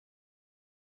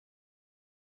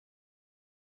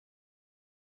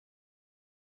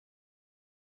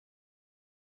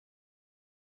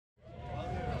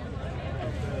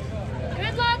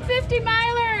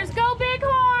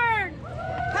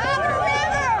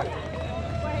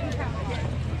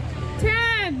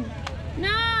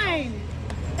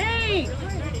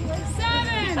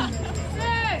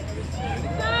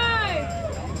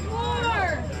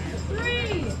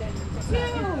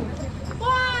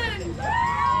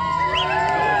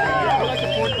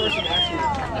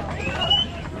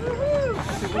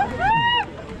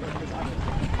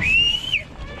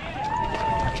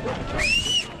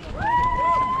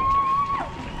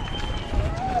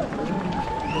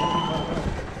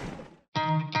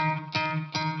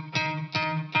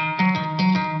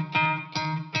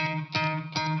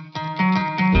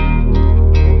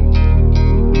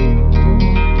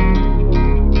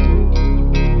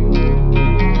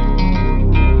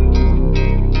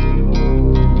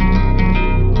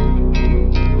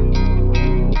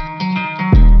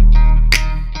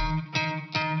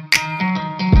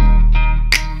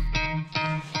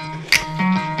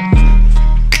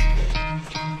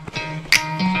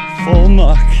full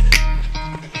muck.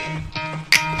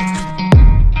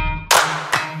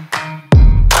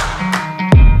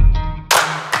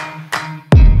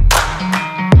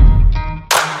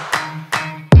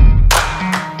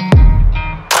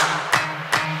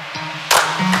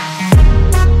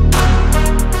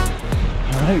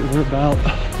 All right, we're about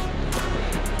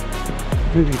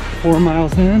maybe 4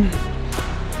 miles in.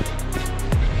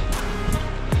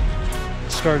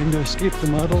 Starting to escape the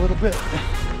mud a little bit.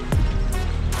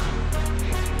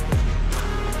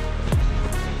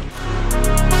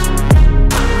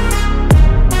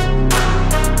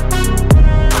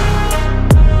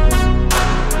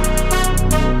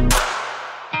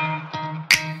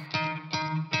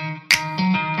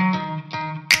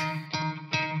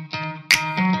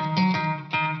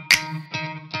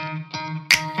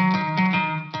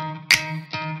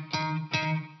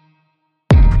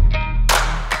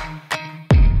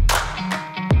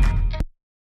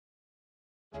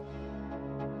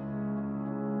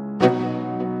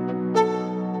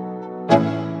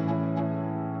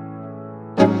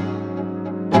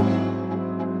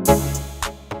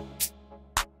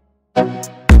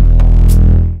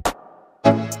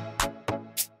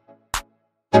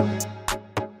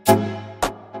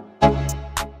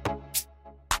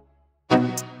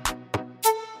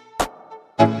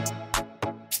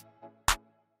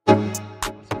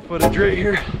 Footage right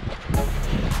here.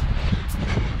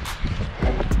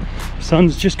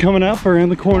 Sun's just coming up around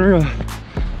the corner of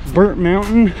Bighorn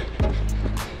Mountain.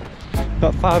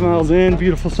 About 5 miles in,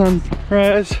 beautiful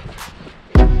sunrise.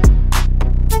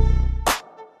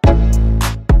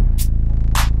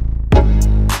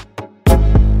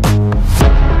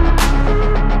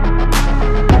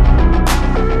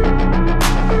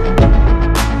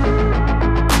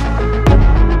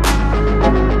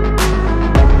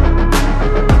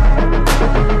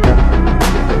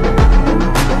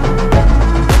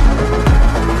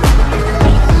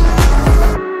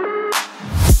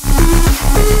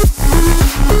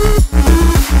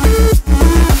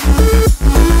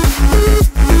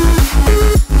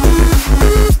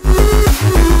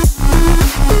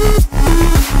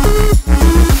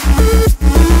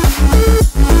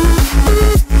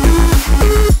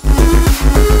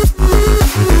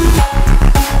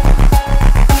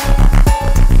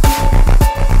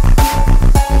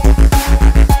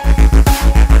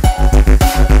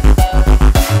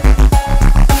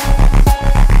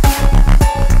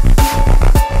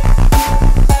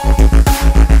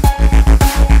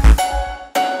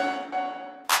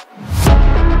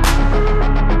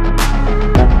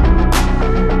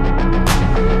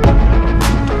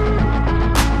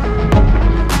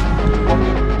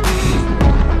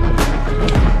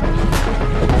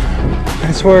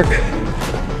 Nice work.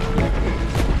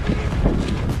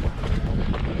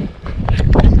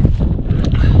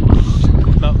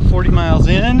 About 40 miles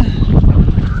in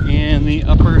the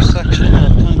upper section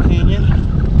of Tongue Canyon,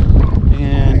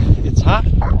 and it's hot,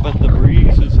 but the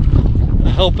breeze is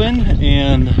helping,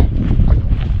 and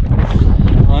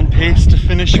on pace to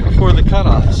finish before the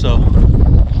cutoff. So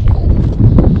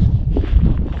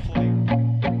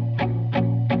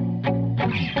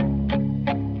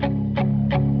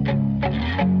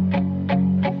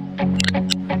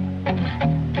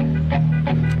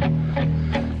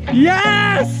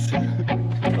yes!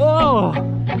 Oh!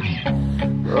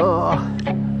 Oh!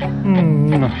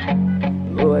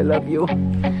 Oh, I love you.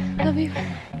 Love you.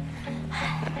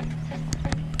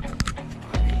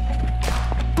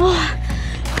 Oh,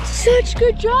 such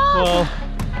good job! Well,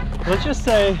 let's just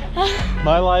say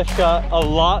my life got a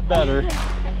lot better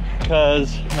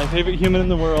because my favorite human in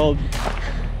the world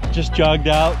just jogged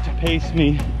out to pace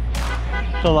me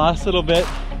the last little bit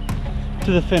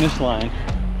to the finish line.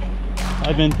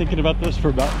 I've been thinking about this for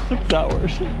about 6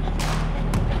 hours.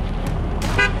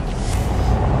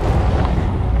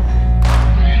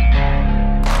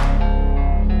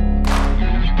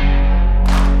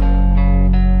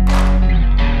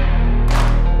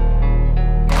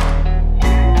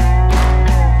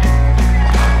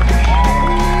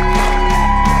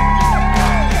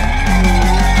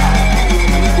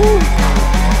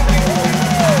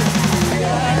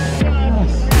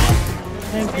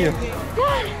 Thank you.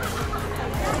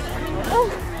 Oh,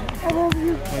 I love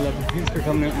you. I love you. Thanks for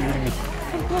coming out and meeting me.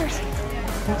 Of course.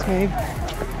 Thanks, babe.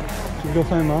 Should we go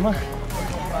find Mama?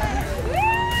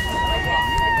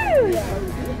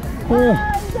 Woo!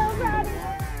 Oh.